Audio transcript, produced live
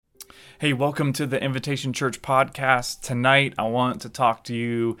Hey, welcome to the Invitation Church podcast. Tonight, I want to talk to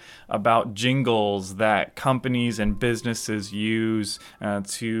you about jingles that companies and businesses use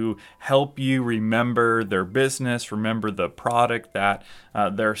to help you remember their business, remember the product that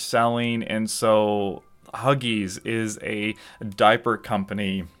they're selling. And so, Huggies is a diaper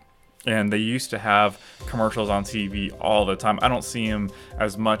company. And they used to have commercials on TV all the time. I don't see them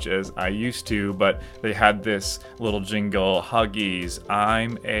as much as I used to, but they had this little jingle, Huggies,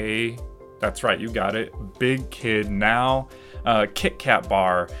 that's right, you got it, big kid now. Kit Kat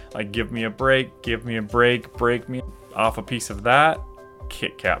bar, like give me a break, break me off a piece of that.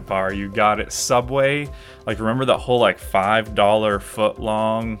 Kit Kat bar, you got it. Subway, like remember that whole like $5 foot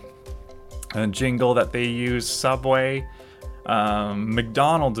long jingle that they use, Subway.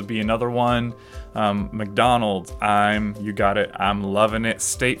 McDonald's would be another one. McDonald's, you got it, I'm loving it.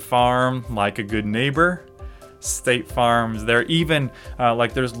 State Farm, like a good neighbor. State Farms, there even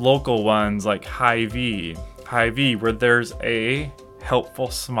like there's local ones like Hy-Vee, where there's a helpful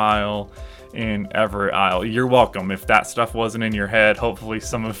smile in every aisle. You're welcome. If that stuff wasn't in your head, hopefully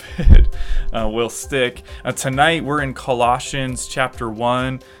some of it will stick. Tonight we're in Colossians chapter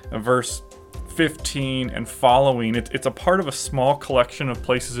 1, verse 15 and following. It's a part of a small collection of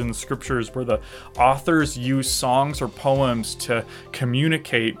places in the scriptures where the authors use songs or poems to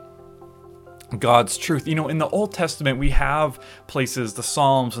communicate God's truth. You know, in the Old Testament, we have places, the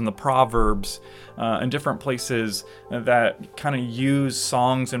Psalms and the Proverbs, and different places that kind of use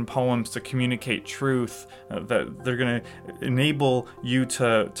songs and poems to communicate truth, that they're going to enable you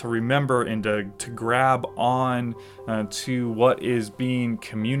to remember and to grab on to what is being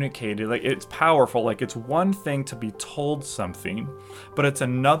communicated. Like, it's powerful. Like, it's one thing to be told something, but it's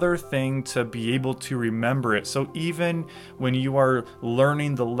another thing to be able to remember it. So even when you are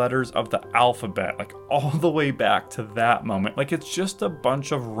learning the letters of the alphabet, like all the way back to that moment, like it's just a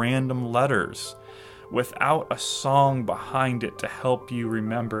bunch of random letters without a song behind it to help you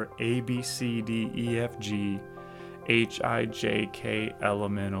remember A, B, C, D, E, F, G, H, I, J, K, L,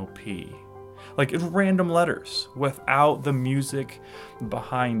 M, N, O, P. Like it's random letters without the music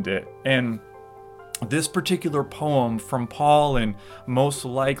behind it. And this particular poem from Paul and most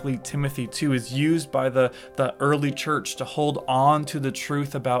likely Timothy too is used by the early church to hold on to the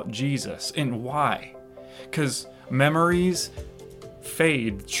truth about Jesus. And why? Because memories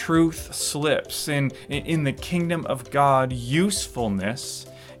fade, truth slips. And in the kingdom of God, usefulness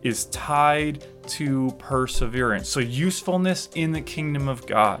is tied to perseverance. So usefulness in the kingdom of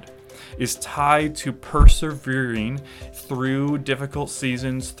God is tied to persevering through difficult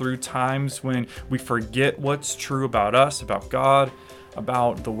seasons, through times when we forget what's true about us, about God,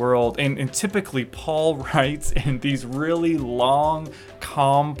 about the world. And typically Paul writes in these really long,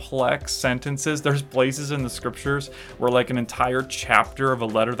 complex sentences. There's places in the scriptures where like an entire chapter of a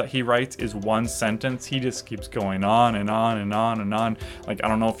letter that he writes is one sentence. He just keeps going on and on and on and on. Like, I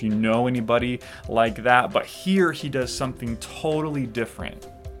don't know if you know anybody like that, but here he does something totally different.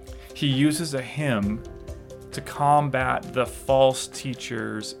 He uses a hymn to combat the false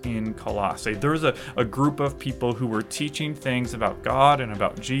teachers in Colossae. There was a group of people who were teaching things about God and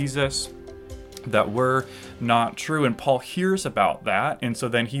about Jesus that were not true. And Paul hears about that. And so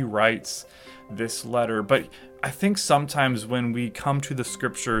then he writes this letter. But I think sometimes when we come to the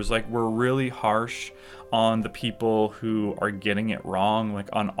scriptures, like we're really harsh on the people who are getting it wrong, like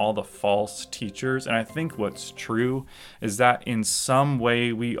on all the false teachers. And I think what's true is that in some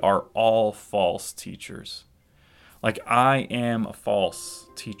way we are all false teachers. Like I am a false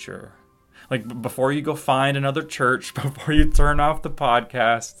teacher. Like before you go find another church, before you turn off the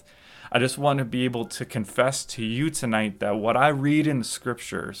podcast, I just want to be able to confess to you tonight that what I read in the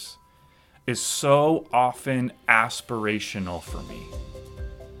scriptures is so often aspirational for me.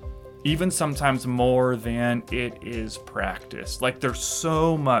 Even sometimes more than it is practiced. Like there's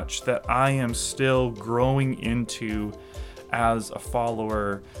so much that I am still growing into as a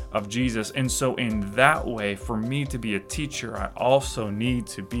follower of Jesus. And so in that way, for me to be a teacher, I also need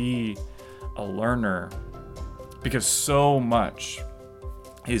to be a learner, because so much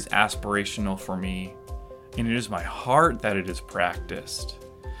is aspirational for me, and it is my heart that it is practiced.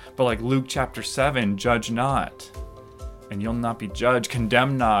 But like Luke chapter 7, judge not, and you'll not be judged.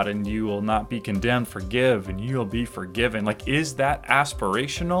 Condemn not, and you will not be condemned. Forgive, and you will be forgiven. Like, is that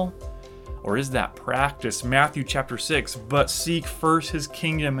aspirational? Or is that practice? Matthew chapter 6, but seek first his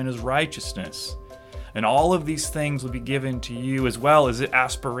kingdom and his righteousness, and all of these things will be given to you as well. Is it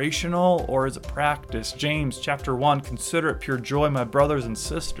aspirational or is it practice? James chapter 1, consider it pure joy, my brothers and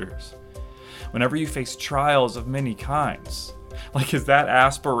sisters, whenever you face trials of many kinds, Like, is that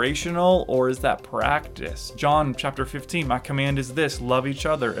aspirational or is that practice? John chapter 15, my command is this: love each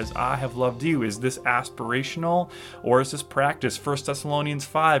other as I have loved you. Is this aspirational or is this practice? 1 Thessalonians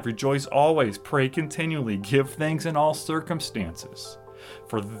 5, rejoice always, pray continually, give thanks in all circumstances.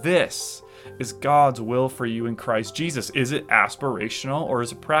 For this is God's will for you in Christ Jesus. Is it aspirational or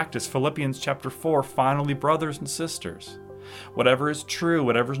is it practice? Philippians chapter 4, finally, brothers and sisters, whatever is true,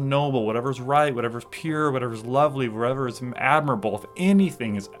 whatever is noble, whatever is right, whatever is pure, whatever is lovely, whatever is admirable, if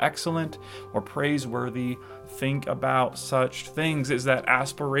anything is excellent or praiseworthy, think about such things. Is that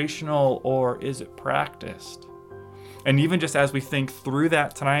aspirational or is it practiced? And even just as we think through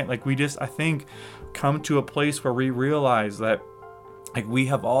that tonight, like I think, come to a place where we realize that we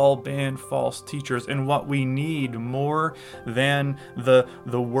have all been false teachers, and what we need more than the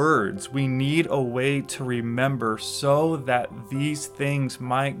words, we need a way to remember so that these things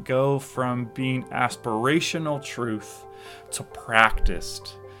might go from being aspirational truth to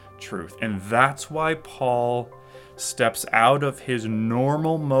practiced truth. And that's why Paul steps out of his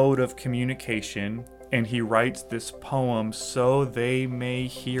normal mode of communication and he writes this poem so they may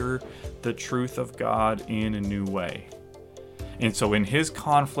hear the truth of God in a new way. And so in his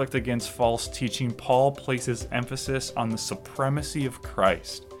conflict against false teaching, Paul places emphasis on the supremacy of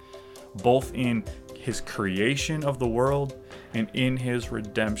Christ, both in his creation of the world and in his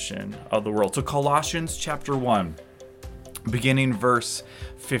redemption of the world. So Colossians chapter 1, beginning verse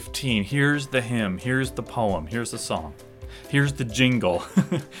 15. Here's the hymn, here's the poem, here's the song. Here's the jingle,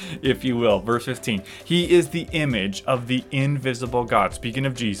 if you will. Verse 15. He is the image of the invisible God. Speaking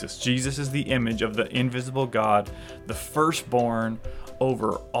of Jesus, Jesus is the image of the invisible God, the firstborn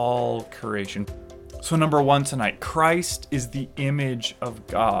over all creation. So number one tonight, Christ is the image of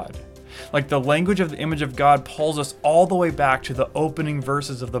God. Like, the language of the image of God pulls us all the way back to the opening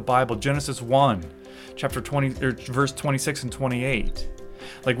verses of the Bible, Genesis 1, chapter 20, or verse 26 and 28.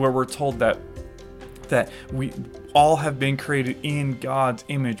 Like, where we're told that we all have been created in God's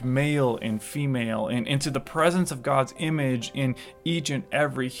image, male and female, and into the presence of God's image in each and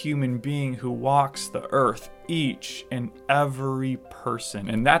every human being who walks the earth, each and every person.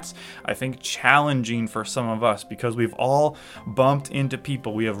 And that's, I think, challenging for some of us because we've all bumped into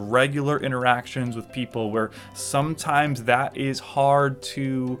people. We have regular interactions with people where sometimes that is hard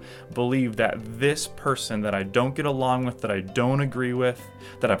to believe that this person that I don't get along with, that I don't agree with,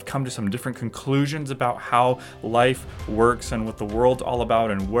 that I've come to some different conclusions about how life works and what the world's all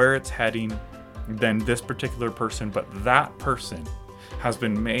about and where it's heading than this particular person. But that person has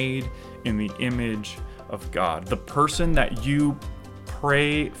been made in the image of God. The person that you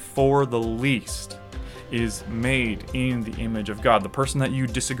pray for the least is made in the image of God. The person that you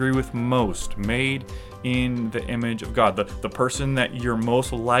disagree with most, made in the image of God. The person that you're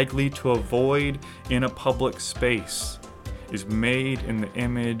most likely to avoid in a public space is made in the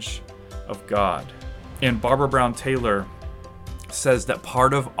image of God. And Barbara Brown Taylor says that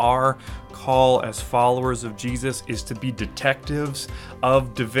part of our call as followers of Jesus is to be detectives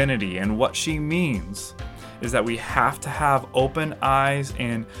of divinity. And what she means is that we have to have open eyes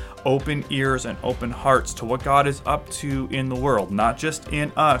and open ears and open hearts to what God is up to in the world, not just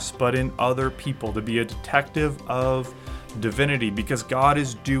in us, but in other people, to be a detective of divinity, because God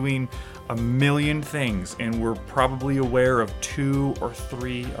is doing a million things and we're probably aware of 2 or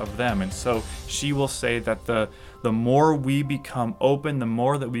 3 of them. And so she will say that the more we become open, the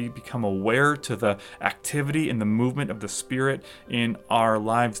more that we become aware to the activity and the movement of the Spirit in our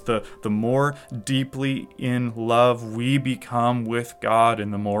lives, the more deeply in love we become with God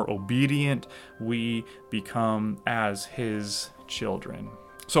and the more obedient we become as His children.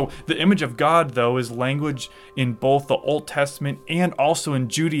 So the image of God, though, is language in both the Old Testament and also in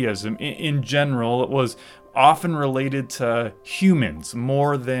Judaism. In general, it was often related to humans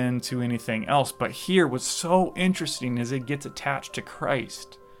more than to anything else. But here, what's so interesting is it gets attached to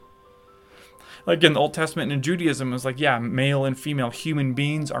Christ. Like in the Old Testament and in Judaism, it's like, yeah, male and female human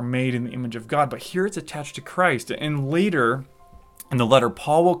beings are made in the image of God. But here it's attached to Christ. And later in the letter,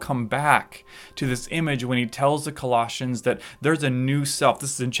 Paul will come back to this image when he tells the Colossians that there's a new self.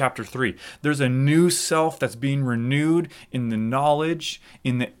 This is in chapter 3. There's a new self that's being renewed in the knowledge,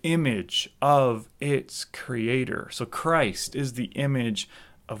 in the image of its creator. So Christ is the image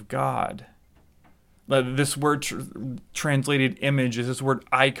of God. This word translated image is this word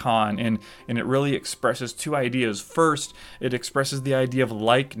icon, and it really expresses two ideas. First, it expresses the idea of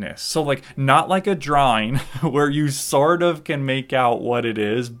likeness. So like not like a drawing where you sort of can make out what it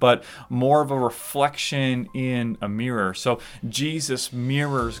is, but more of a reflection in a mirror. So Jesus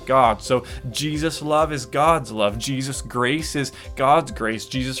mirrors God. So Jesus' love is God's love. Jesus' grace is God's grace.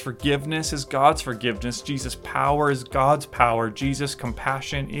 Jesus' forgiveness is God's forgiveness. Jesus' power is God's power. Jesus'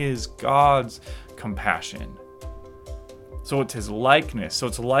 compassion is God's compassion. So it's his likeness. So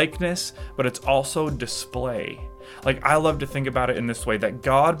it's likeness, but it's also display. Like I love to think about it in this way, that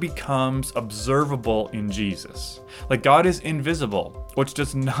God becomes observable in Jesus. Like God is invisible, which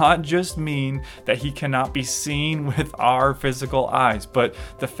does not just mean that he cannot be seen with our physical eyes, but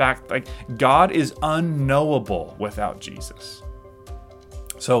the fact like God is unknowable without Jesus.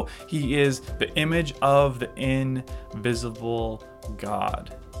 So he is the image of the invisible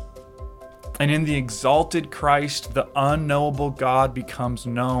God. And in the exalted Christ, the unknowable God becomes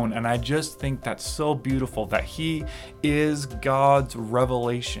known. And I just think that's so beautiful, that he is God's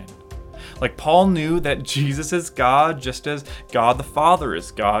revelation. Like Paul knew that Jesus is God, just as God the Father is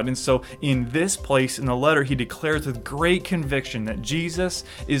God. And so in this place in the letter, he declares with great conviction that Jesus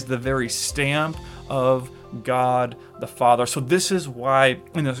is the very stamp of God the Father. So this is why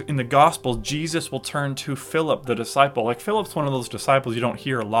in the gospel, Jesus will turn to Philip, the disciple. Like Philip's one of those disciples you don't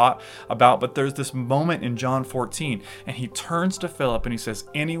hear a lot about, but there's this moment in John 14, and he turns to Philip and he says,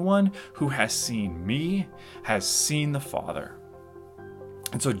 anyone who has seen me has seen the Father.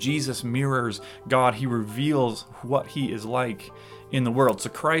 And so Jesus mirrors God. He reveals what he is like in the world. So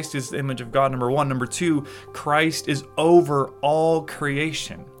Christ is the image of God, number one. Number two, Christ is over all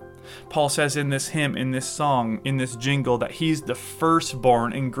creation. Paul says in this hymn, in this song, in this jingle, that he's the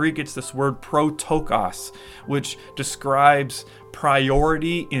firstborn. In Greek, it's this word protokos, which describes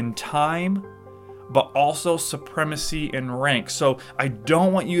priority in time, but also supremacy in rank. So I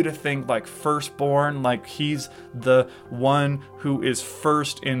don't want you to think like firstborn, like he's the one who is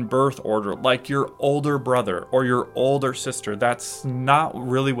first in birth order, like your older brother or your older sister. That's not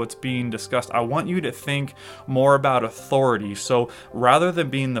really what's being discussed. I want you to think more about authority. So rather than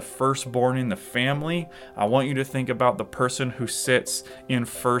being the firstborn in the family, I want you to think about the person who sits in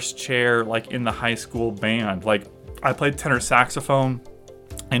first chair, like in the high school band. Like I played tenor saxophone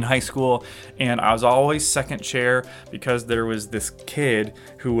in high school, and I was always second chair because there was this kid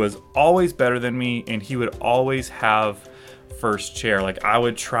who was always better than me, and he would always have first chair. Like I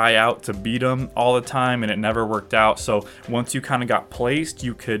would try out to beat him all the time, and it never worked out. So once you kind of got placed,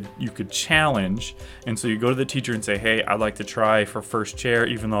 you could challenge, and so you go to the teacher and say, hey, I'd like to try for first chair,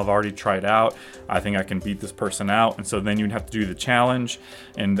 even though I've already tried out. I think I can beat this person out. And so then you'd have to do the challenge,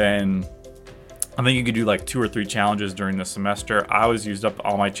 and then I think you could do like 2 or 3 challenges during the semester. I always used up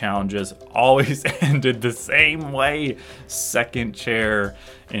all my challenges, always ended the same way. Second chair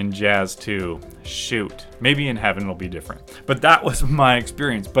in jazz 2. Shoot. Maybe in heaven it'll be different. But that was my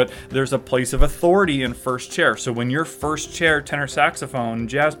experience. But there's a place of authority in first chair. So when you're first chair tenor saxophone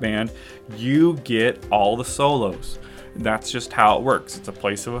jazz band, you get all the solos. That's just how it works. It's a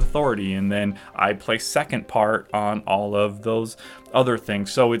place of authority. And then I play second part on all of those other things.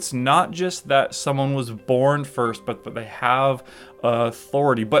 So it's not just that someone was born first, but they have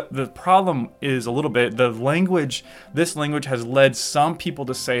authority. But the problem is a little bit, this language has led some people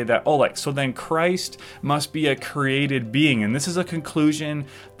to say that, so then Christ must be a created being. And this is a conclusion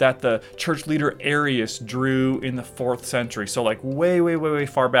that the church leader Arius drew in the 4th century. So like way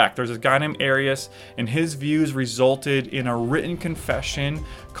far back. There's a guy named Arius, and his views resulted in a written confession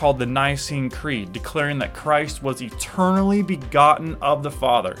called the Nicene Creed, declaring that Christ was eternally begotten of the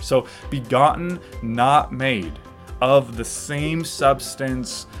Father. So begotten, not made, of the same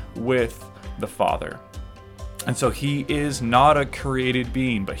substance with the Father. And so he is not a created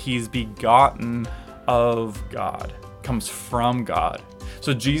being, but he's begotten of God, comes from God.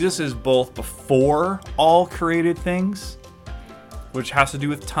 So Jesus is both before all created things, which has to do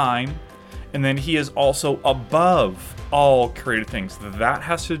with time, and then he is also above all created things. That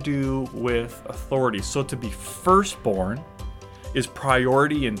has to do with authority. So to be firstborn is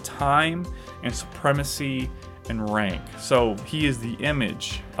priority in time and supremacy and rank. So he is the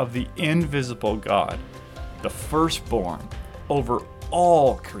image of the invisible God, the firstborn over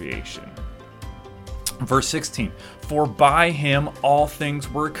all creation. Verse 16, for by him all things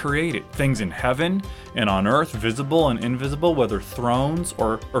were created, things in heaven and on earth, visible and invisible, whether thrones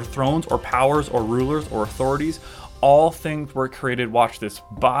or powers or rulers or authorities, all things were created, watch this,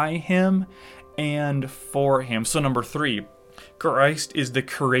 by him and for him. So number 3, Christ is the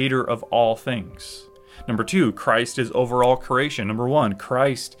creator of all things. Number 2, Christ is over all creation. Number 1,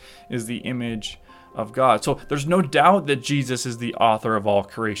 Christ is the image of God. So there's no doubt that Jesus is the author of all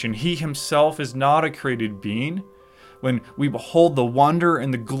creation. He himself is not a created being. When we behold the wonder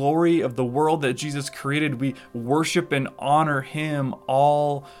and the glory of the world that Jesus created, we worship and honor him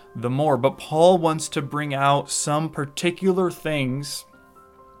all the more. But Paul wants to bring out some particular things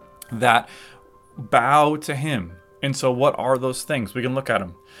that bow to him. And so what are those things? We can look at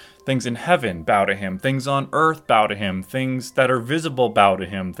them. Things in heaven bow to him. Things on earth bow to him. Things that are visible bow to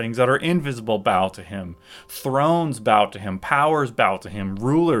him. Things that are invisible bow to him. Thrones bow to him. Powers bow to him.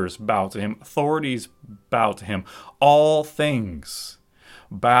 Rulers bow to him. Authorities bow to him. All things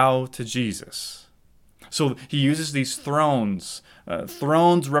bow to Jesus. So he uses these thrones.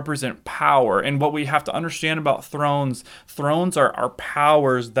 Thrones represent power. And what we have to understand about thrones are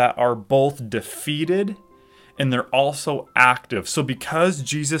powers that are both defeated and they're also active. So because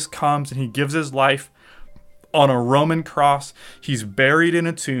Jesus comes and he gives his life on a Roman cross, he's buried in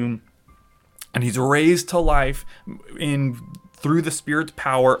a tomb, and he's raised to life through the Spirit's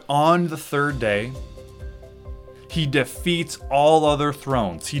power on the third day, he defeats all other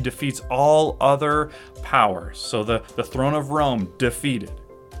thrones. He defeats all other powers. So the throne of Rome, defeated.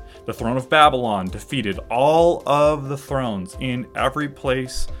 The throne of Babylon, defeated. All of the thrones in every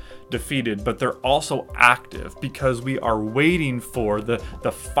place defeated, but they're also active because we are waiting for the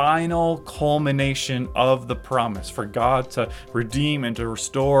final culmination of the promise for God to redeem and to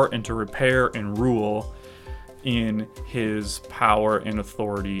restore and to repair and rule in his power and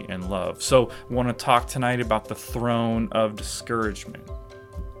authority and love. So I want to talk tonight about the throne of discouragement.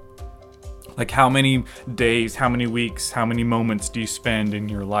 Like, how many days, how many weeks, how many moments do you spend in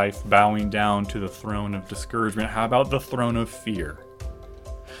your life bowing down to the throne of discouragement? How about the throne of fear?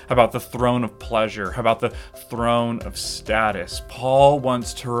 How about the throne of pleasure? How about the throne of status? Paul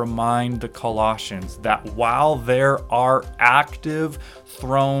wants to remind the Colossians that while there are active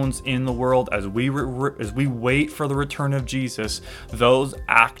thrones in the world, as we wait for the return of Jesus, those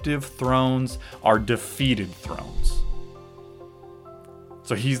active thrones are defeated thrones.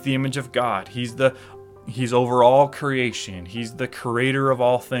 So he's the image of God. He's over all creation. He's the creator of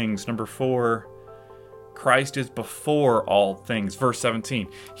all things. Number 4, Christ is before all things. Verse 17,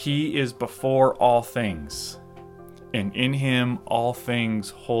 he is before all things, and in him all things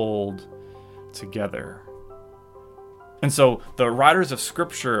hold together. And so the writers of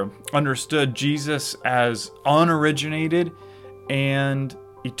Scripture understood Jesus as unoriginated and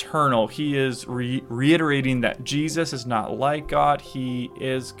eternal. He is reiterating that Jesus is not like God, he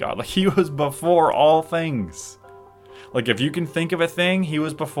is God. Like, he was before all things. Like, if you can think of a thing, he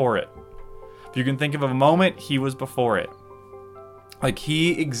was before it. If you can think of a moment, he was before it. Like,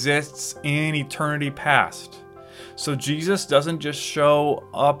 he exists in eternity past. So Jesus doesn't just show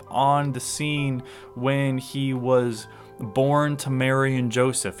up on the scene when he was born to Mary and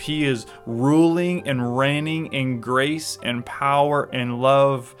Joseph. He is ruling and reigning in grace and power and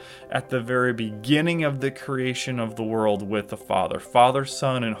love at the very beginning of the creation of the world with the Father. Father,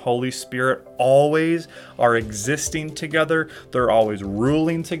 Son, and Holy Spirit always are existing together. They're always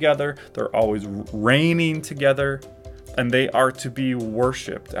ruling together. They're always reigning together. And they are to be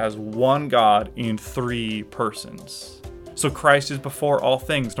worshiped as one God in 3 persons. So Christ is before all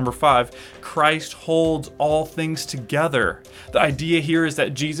things. Number 5, Christ holds all things together. The idea here is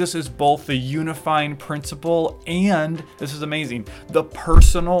that Jesus is both the unifying principle and, this is amazing, the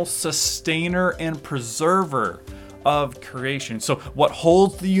personal sustainer and preserver of creation. So what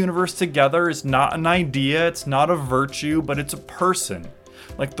holds the universe together is not an idea, it's not a virtue, but it's a person.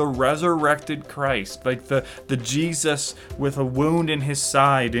 Like the resurrected Christ, like the Jesus with a wound in his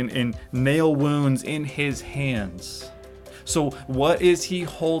side and nail wounds in his hands. So what is he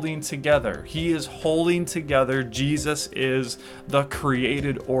holding together? He is holding together. Jesus is the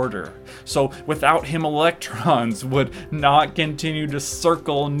created order. So without him, electrons would not continue to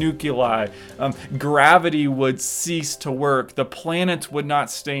circle nuclei. Gravity would cease to work. The planets would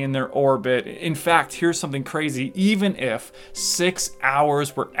not stay in their orbit. In fact, here's something crazy. Even if 6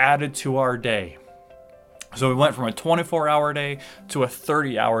 hours were added to our day, so we went from a 24-hour day to a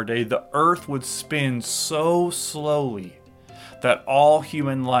 30-hour day, the earth would spin so slowly that all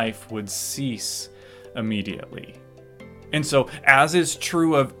human life would cease immediately. And so, as is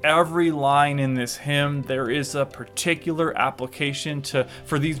true of every line in this hymn, there is a particular application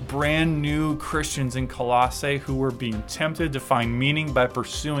for these brand new Christians in Colossae who were being tempted to find meaning by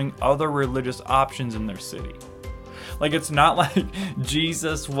pursuing other religious options in their city. Like, it's not like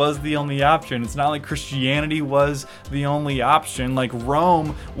Jesus was the only option. It's not like Christianity was the only option. Like,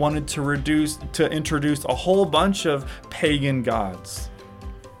 Rome wanted to introduce a whole bunch of pagan gods.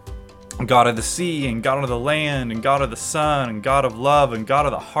 God of the sea, and God of the land, and God of the sun, and God of love, and God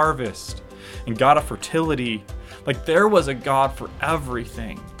of the harvest. and God of fertility. Like, there was a God for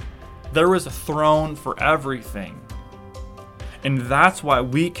everything. There was a throne for everything. And that's why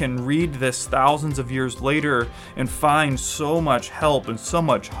we can read this thousands of years later and find so much help and so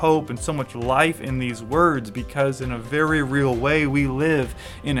much hope and so much life in these words, because in a very real way, we live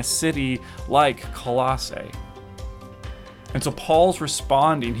in a city like Colossae. And so Paul's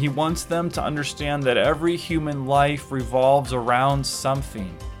responding. He wants them to understand that every human life revolves around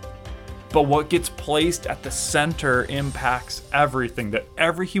something. But what gets placed at the center impacts everything. That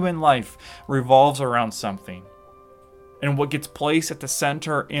every human life revolves around something. And what gets placed at the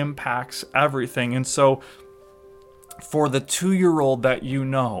center impacts everything. And so for the 2-year-old that you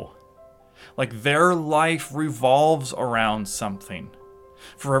know, like, their life revolves around something.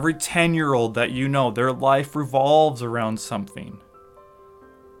 For every 10-year-old that you know, their life revolves around something.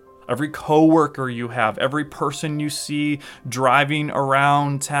 Every coworker you have, every person you see driving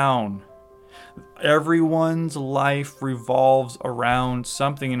around town, everyone's life revolves around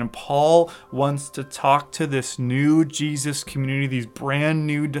something. And Paul wants to talk to this new Jesus community, these brand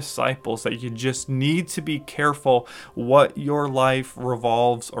new disciples, that you just need to be careful what your life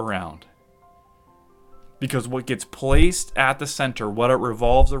revolves around. Because what gets placed at the center, what it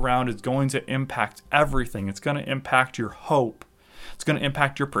revolves around, is going to impact everything. It's going to impact your hope. It's going to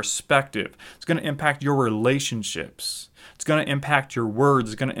impact your perspective. It's going to impact your relationships. It's going to impact your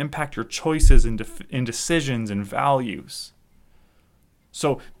words. It's going to impact your choices and decisions and values.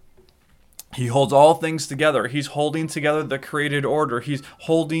 So he holds all things together. He's holding together the created order. He's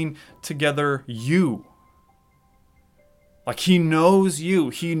holding together you. Like, he knows you.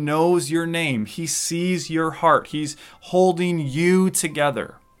 He knows your name. He sees your heart. He's holding you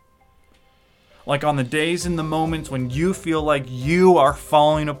together. Like, on the days and the moments when you feel like you are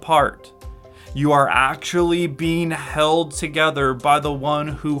falling apart, you are actually being held together by the one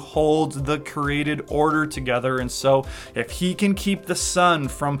who holds the created order together. And so if he can keep the sun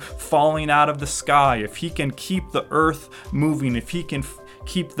from falling out of the sky, if he can keep the earth moving, if he can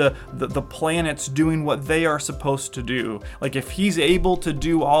keep the planets doing what they are supposed to do, like, if he's able to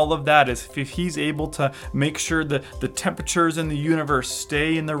do all of that, if he's able to make sure that the temperatures in the universe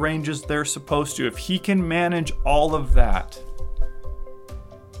stay in the ranges they're supposed to, if he can manage all of that,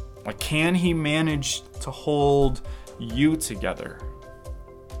 like, can he manage to hold you together?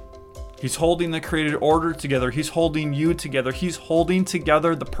 He's holding the created order together. He's holding you together. He's holding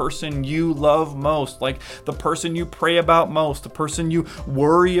together the person you love most, like the person you pray about most, the person you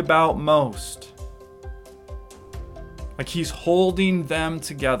worry about most. Like, he's holding them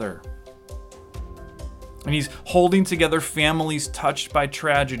together. And he's holding together families touched by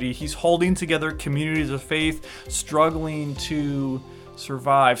tragedy. He's holding together communities of faith struggling to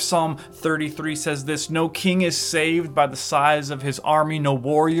survive. Psalm 33 says this: "No king is saved by the size of his army. No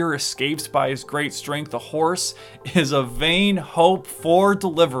warrior escapes by his great strength. A horse is a vain hope for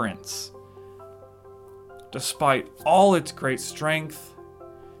deliverance. Despite all its great strength,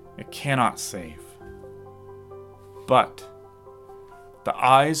 it cannot save. But the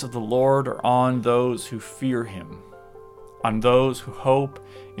eyes of the Lord are on those who fear him, on those who hope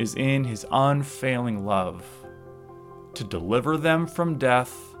is in his unfailing love, to deliver them from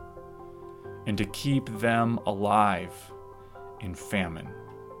death and to keep them alive in famine."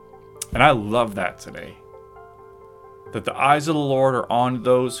 And I love that today. That the eyes of the Lord are on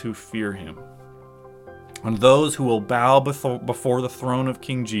those who fear him, on those who will bow before the throne of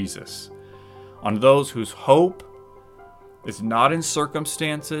King Jesus, on those whose hope is not in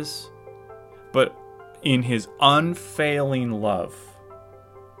circumstances, but in his unfailing love.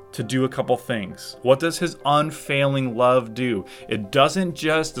 To do a couple things. What does his unfailing love do? It doesn't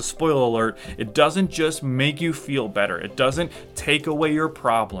just, the spoiler alert, it doesn't just make you feel better. It doesn't take away your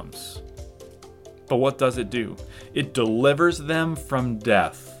problems. But what does it do? It delivers them from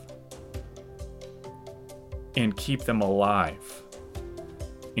death and keep them alive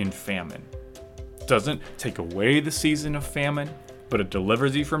in famine. It doesn't take away the season of famine, but it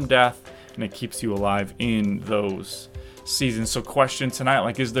delivers you from death and it keeps you alive in those season. So question tonight,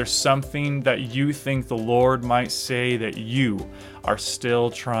 like, is there something that you think the Lord might say that you are still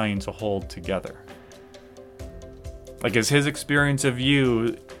trying to hold together? Like, is his experience of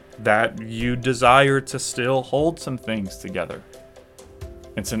you that you desire to still hold some things together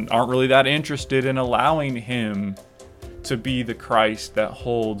and aren't really that interested in allowing him to be the Christ that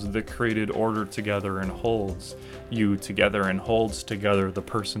holds the created order together and holds you together and holds together the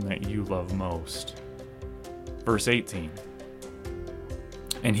person that you love most? Verse 18,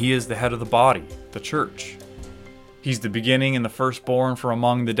 "And he is the head of the body, the church. He's the beginning and the firstborn from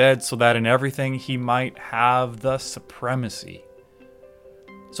among the dead, so that in everything he might have the supremacy."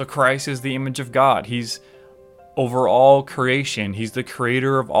 So Christ is the image of God. He's over all creation. He's the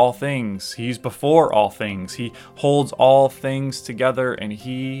creator of all things. He's before all things. He holds all things together, and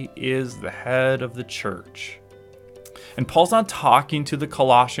he is the head of the church. And Paul's not talking to the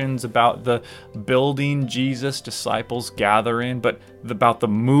Colossians about the building Jesus disciples gather in, but about the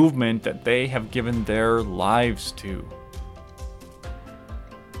movement that they have given their lives to.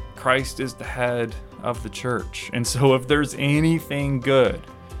 Christ is the head of the church. And so if there's anything good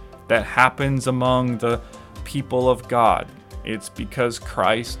that happens among the people of God, it's because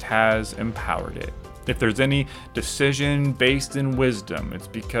Christ has empowered it. If there's any decision based in wisdom, it's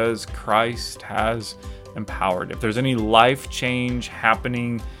because Christ has empowered. If there's any life change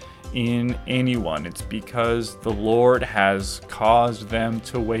happening in anyone, it's because the Lord has caused them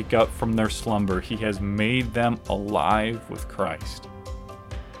to wake up from their slumber. He has made them alive with Christ.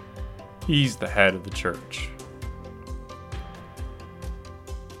 He's the head of the church.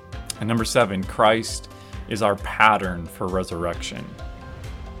 And number 7, Christ is our pattern for resurrection.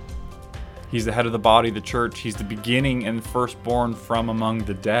 He's the head of the body, the church. He's the beginning and firstborn from among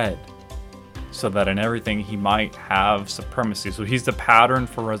the dead, so that in everything he might have supremacy. So he's the pattern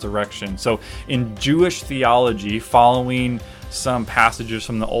for resurrection. So in Jewish theology, following some passages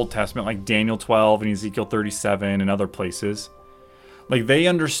from the Old Testament, like Daniel 12 and Ezekiel 37 and other places, like they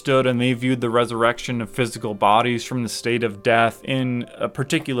understood and they viewed the resurrection of physical bodies from the state of death in a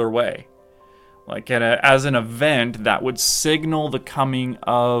particular way. Like as an event that would signal the coming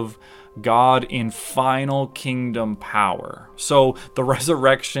of God in final kingdom power. So the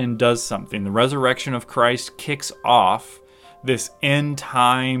resurrection does something. The resurrection of Christ kicks off this end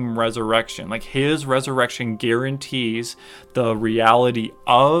time resurrection. Like his resurrection guarantees the reality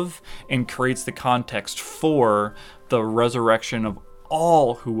of and creates the context for the resurrection of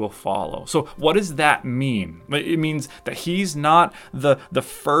all who will follow. So what does that mean? It means that he's not the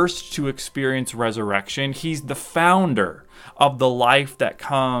first to experience resurrection. He's the founder of the life that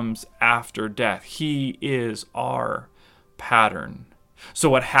comes after death. He is our pattern. So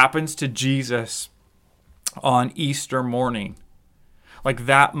what happens to Jesus on Easter morning, like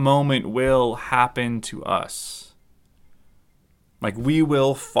that moment will happen to us. Like we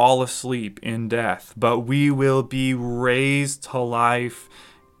will fall asleep in death, but we will be raised to life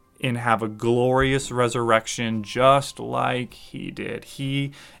and have a glorious resurrection just like he did.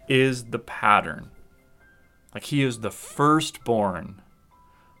 He is the pattern. Like he is the firstborn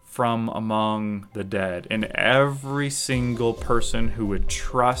from among the dead. And every single person who would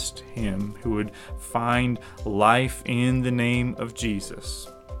trust him, who would find life in the name of Jesus,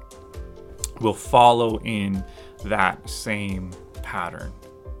 will follow in that same pattern.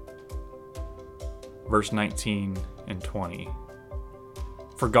 Verse 19 and 20.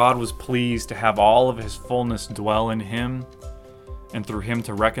 For God was pleased to have all of his fullness dwell in him, and through him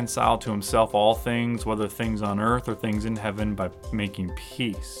to reconcile to himself all things, whether things on earth or things in heaven, by making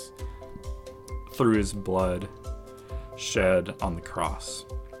peace through his blood shed on the cross.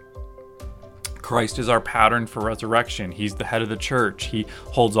 Christ is our pattern for resurrection. He's the head of the church. He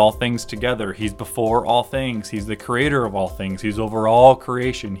holds all things together. He's before all things. He's the creator of all things. He's over all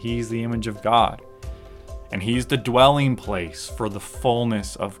creation. He's the image of God. And he's the dwelling place for the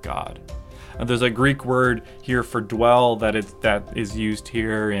fullness of God. And there's a Greek word here for dwell that is used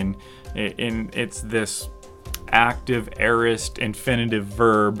here, and it's this active aorist infinitive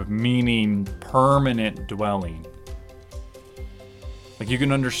verb meaning permanent dwelling. Like you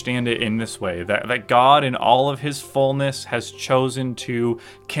can understand it in this way, that God in all of his fullness has chosen to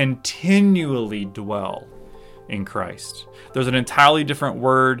continually dwell in Christ. There's an entirely different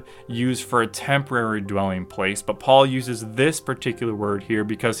word used for a temporary dwelling place, but Paul uses this particular word here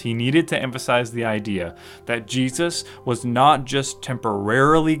because he needed to emphasize the idea that Jesus was not just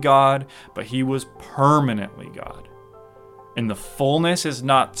temporarily God, but he was permanently God. And the fullness is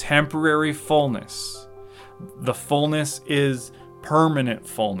not temporary fullness. The fullness is permanent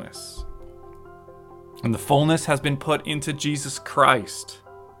fullness. And the fullness has been put into Jesus Christ.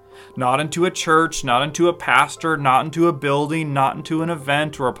 Not into a church, not into a pastor, not into a building, not into an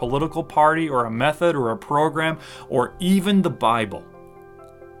event or a political party or a method or a program or even the Bible.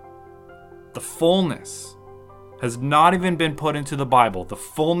 The fullness has not even been put into the Bible. The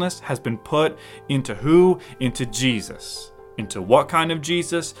fullness has been put into who? Into Jesus. Into what kind of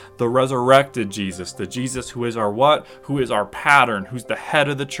Jesus? The resurrected Jesus. The Jesus who is our what? Who is our pattern, who's the head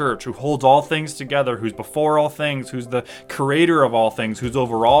of the church, who holds all things together, who's before all things, who's the creator of all things, who's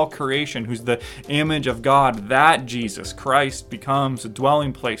over all creation, who's the image of God. That Jesus Christ becomes a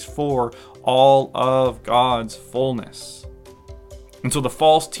dwelling place for all of God's fullness. And so the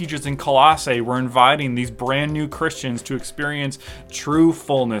false teachers in Colossae were inviting these brand new Christians to experience true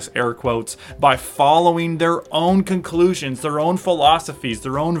fullness, air quotes, by following their own conclusions, their own philosophies,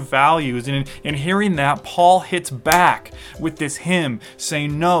 their own values. And in hearing that, Paul hits back with this hymn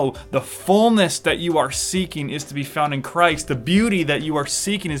saying, no, the fullness that you are seeking is to be found in Christ. The beauty that you are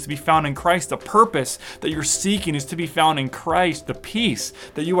seeking is to be found in Christ. The purpose that you're seeking is to be found in Christ. The peace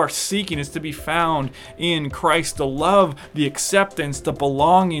that you are seeking is to be found in Christ. The love, the acceptance, the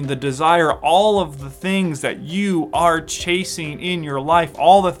belonging, the desire, all of the things that you are chasing in your life,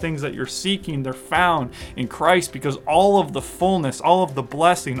 all the things that you're seeking, they're found in Christ, because all of the fullness, all of the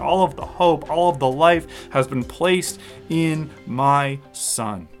blessing, all of the hope, all of the life has been placed in my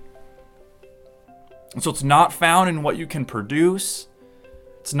Son. And so it's not found in what you can produce.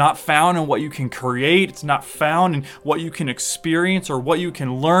 It's not found in what you can create. It's not found in what you can experience or what you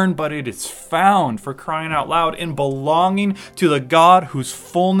can learn, but it is found, for crying out loud, in belonging to the God whose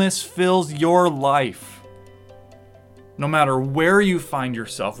fullness fills your life. No matter where you find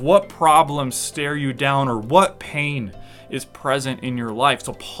yourself, what problems stare you down, or what pain is present in your life.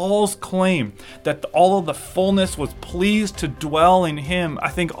 So Paul's claim that all of the fullness was pleased to dwell in him, I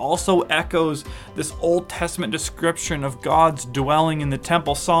think also echoes this Old Testament description of God's dwelling in the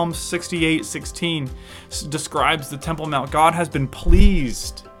temple. Psalm 68:16 describes the Temple Mount. God has been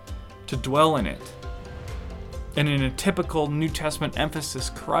pleased to dwell in it. And in a typical New Testament emphasis,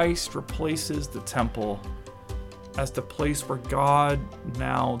 Christ replaces the temple as the place where God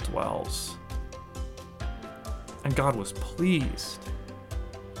now dwells. And God was pleased,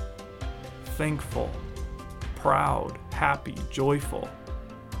 thankful, proud, happy, joyful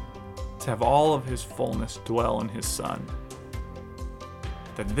to have all of his fullness dwell in his Son.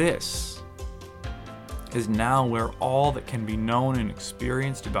 That this is now where all that can be known and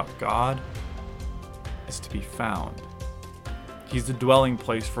experienced about God is to be found. He's the dwelling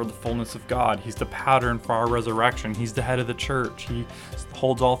place for the fullness of God. He's the pattern for our resurrection. He's the head of the church. He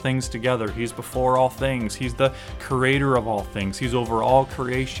holds all things together. He's before all things. He's the creator of all things. He's over all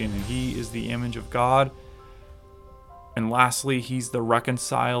creation, and he is the image of God. And lastly, he's the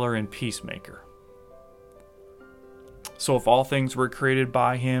reconciler and peacemaker. So if all things were created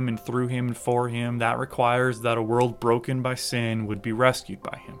by him and through him and for him, that requires that a world broken by sin would be rescued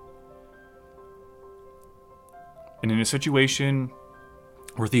by him. And in a situation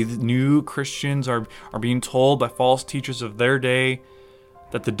where these new Christians are being told by false teachers of their day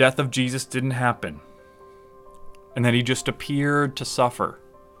that the death of Jesus didn't happen and that he just appeared to suffer,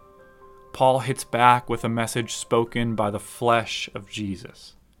 Paul hits back with a message spoken by the flesh of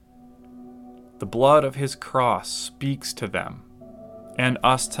Jesus. The blood of his cross speaks to them and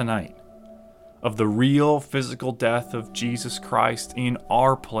us tonight of the real physical death of Jesus Christ in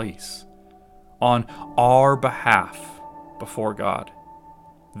our place, on our behalf before God.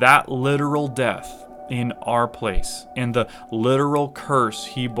 That literal death in our place and the literal curse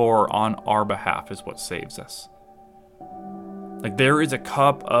he bore on our behalf is what saves us. Like, there is a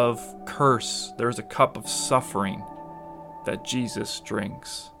cup of curse, there is a cup of suffering that Jesus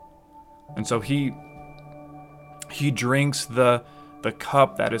drinks. And so he drinks the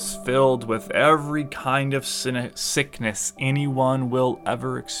cup that is filled with every kind of sickness anyone will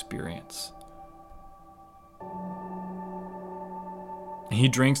ever experience. He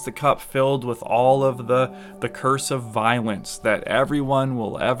drinks the cup filled with all of the curse of violence that everyone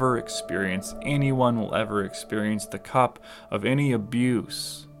will ever experience, anyone will ever experience, the cup of any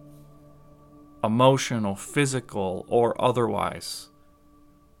abuse, emotional, physical, or otherwise.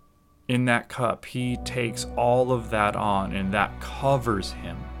 In that cup, he takes all of that on, and that covers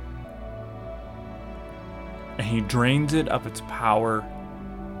him. And he drains it of its power,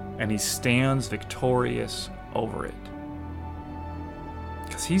 and he stands victorious over it.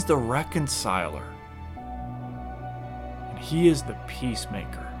 Because he's the reconciler, and he is the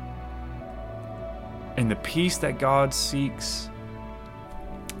peacemaker. And the peace that God seeks,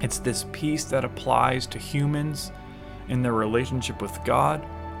 it's this peace that applies to humans in their relationship with God.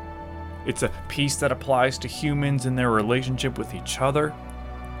 It's a peace that applies to humans in their relationship with each other.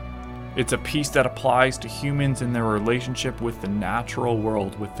 It's a peace that applies to humans in their relationship with the natural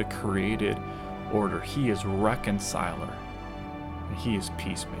world, with the created order. He is reconciler. And he is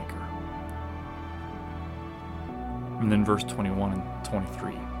peacemaker. And then verse 21 and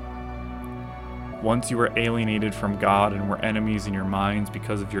 23. Once you were alienated from God and were enemies in your minds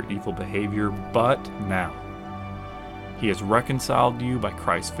because of your evil behavior, but now he has reconciled you by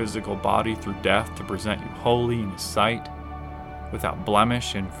Christ's physical body through death to present you holy in his sight, without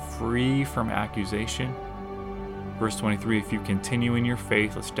blemish and free from accusation. Verse 23, if you continue in your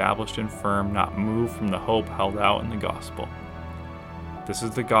faith, established and firm, not moved from the hope held out in the gospel. This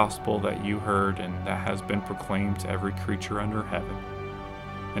is the gospel that you heard and that has been proclaimed to every creature under heaven,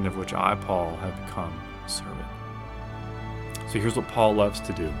 and of which I, Paul, have become a servant. So here's what Paul loves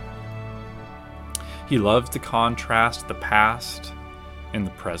to do. He loves to contrast the past and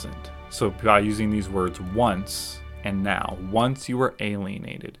the present. So by using these words once and now. Once you were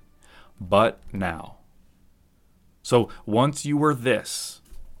alienated, but now. So once you were this.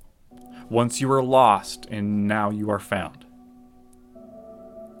 Once you were lost, and now you are found.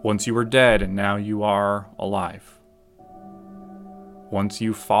 Once you were dead, and now you are alive. Once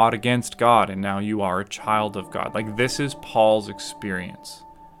you fought against God, and now you are a child of God. Like, this is Paul's experience.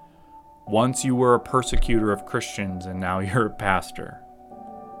 Once you were a persecutor of Christians, and now you're a pastor.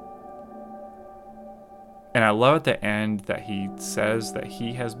 And I love at the end that he says that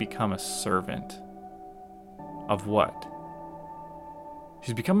he has become a servant of what?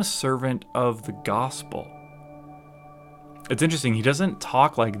 He's become a servant of the gospel. It's interesting, he doesn't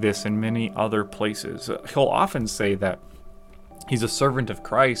talk like this in many other places. He'll often say that he's a servant of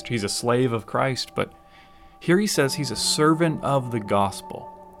Christ, he's a slave of Christ, but here he says he's a servant of the gospel.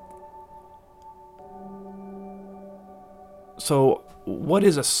 So, what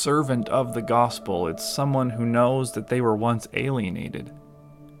is a servant of the gospel? It's someone who knows that they were once alienated.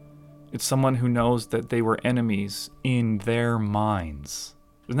 It's someone who knows that they were enemies in their minds.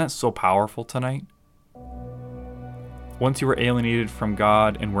 Isn't that so powerful tonight? Once you were alienated from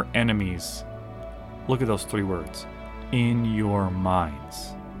God and were enemies, look at those 3 words. In your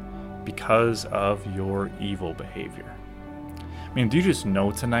minds. Because of your evil behavior. I mean, do you just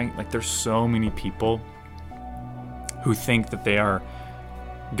know tonight, like, there's so many people who think that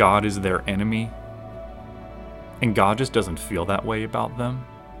God is their enemy, and God just doesn't feel that way about them.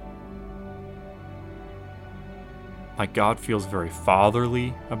 Like, God feels very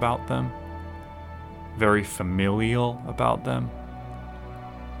fatherly about them, very familial about them,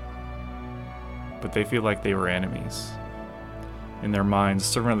 but they feel like they were enemies. In their minds,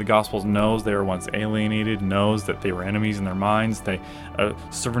 the servant of the gospel knows they were once alienated, knows that they were enemies in their minds. A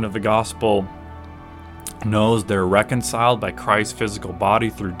servant of the gospel knows they're reconciled by Christ's physical body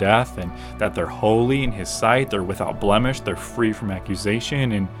through death, and that they're holy in his sight, they're without blemish, they're free from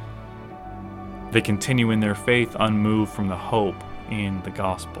accusation, and they continue in their faith unmoved from the hope in the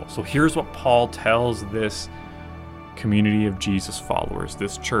gospel. So here's what Paul tells this community of Jesus followers,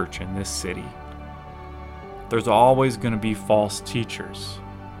 this church in this city. There's always going to be false teachers.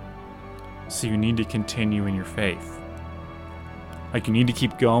 So you need to continue in your faith. Like, you need to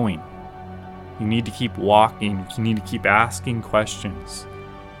keep going. You need to keep walking. You need to keep asking questions.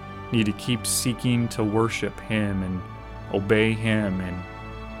 You need to keep seeking to worship him and obey him and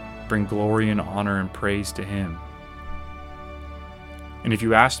bring glory and honor and praise to him. And if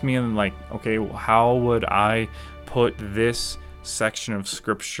you ask me, like, okay, well, how would I put this section of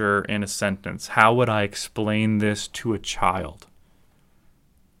scripture in a sentence? How would I explain this to a child?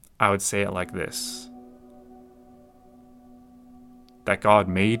 I would say it like this: that God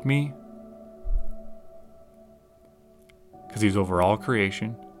made me because he's over all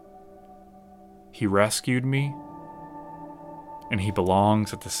creation. He rescued me, and he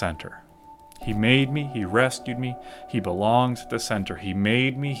belongs at the center. He made me, he rescued me, he belongs at the center. He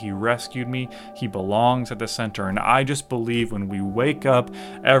made me, he rescued me, he belongs at the center. And I just believe when we wake up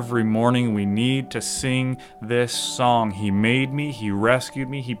every morning, we need to sing this song. He made me, he rescued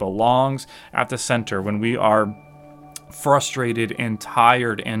me, he belongs at the center. When we are frustrated and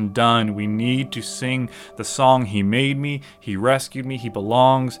tired and done, we need to sing the song, he made me, he rescued me, he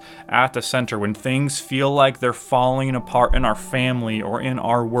belongs at the center. When things feel like they're falling apart in our family or in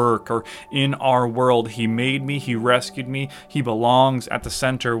our work or in our world, he made me, he rescued me, he belongs at the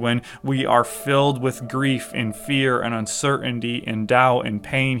center. When we are filled with grief and fear and uncertainty and doubt and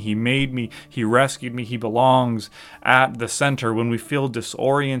pain, he made me, he rescued me, he belongs at the center. When we feel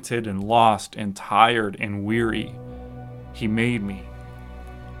disoriented and lost and tired and weary, he made me,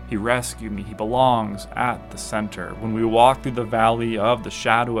 he rescued me, he belongs at the center. When we walk through the valley of the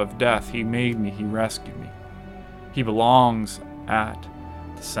shadow of death, he made me, he rescued me, he belongs at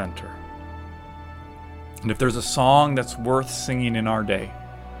the center. And if there's a song that's worth singing in our day,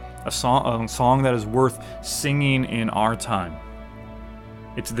 a song that is worth singing in our time,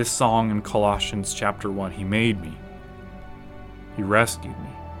 it's this song in Colossians chapter 1. He made me, he rescued me,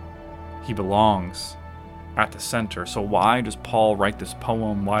 he belongs at the center. So why does Paul write this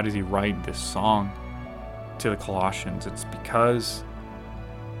poem? Why does he write this song to the Colossians? It's because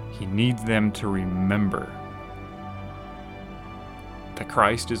he needs them to remember that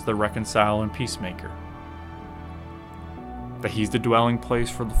Christ is the reconciler and peacemaker. that He's the dwelling place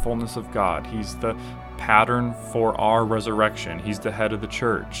for the fullness of God. He's the pattern for our resurrection. He's the head of the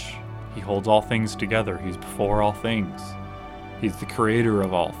church. He holds all things together. He's before all things. He's the creator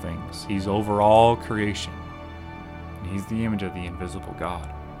of all things. He's over all creation. And He's the image of the invisible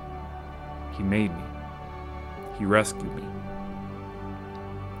God. He made me. He rescued me.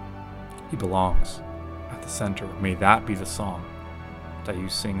 He belongs at the center. May that be the song that you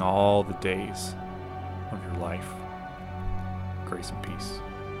sing all the days of your life. Grace and peace.